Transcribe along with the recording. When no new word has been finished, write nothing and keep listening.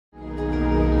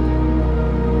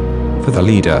For the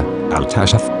leader,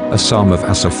 Al-Tashaf, a psalm of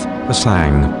Asaph, a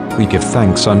sang, we give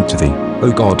thanks unto thee,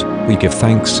 O God, we give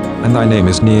thanks, and thy name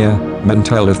is near, men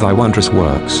tell of thy wondrous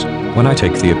works. When I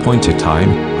take the appointed time,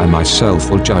 I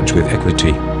myself will judge with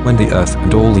equity. When the earth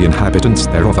and all the inhabitants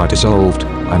thereof are dissolved,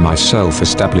 I myself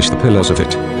establish the pillars of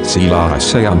it. Selah, I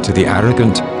say unto the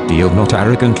arrogant, deal not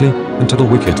arrogantly, and to the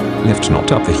wicked, lift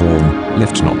not up the horn,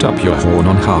 lift not up your horn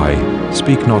on high.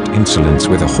 Speak not insolence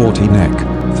with a haughty neck,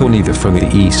 for neither from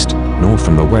the east, nor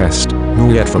from the west,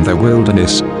 nor yet from the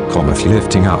wilderness, cometh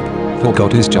lifting up. For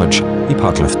God is judge, he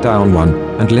putteth down one,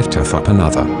 and lifteth up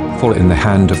another. For in the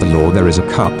hand of the Lord there is a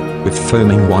cup, with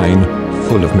foaming wine,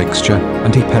 full of mixture,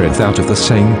 and he pareth out of the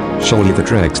same, surely the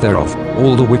dregs thereof,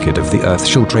 all the wicked of the earth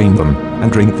shall drain them,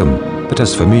 and drink them. But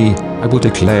as for me, I will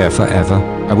declare forever,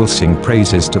 I will sing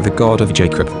praises to the God of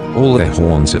Jacob. All the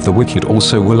horns of the wicked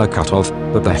also will I cut off,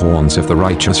 but the horns of the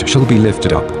righteous shall be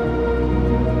lifted up.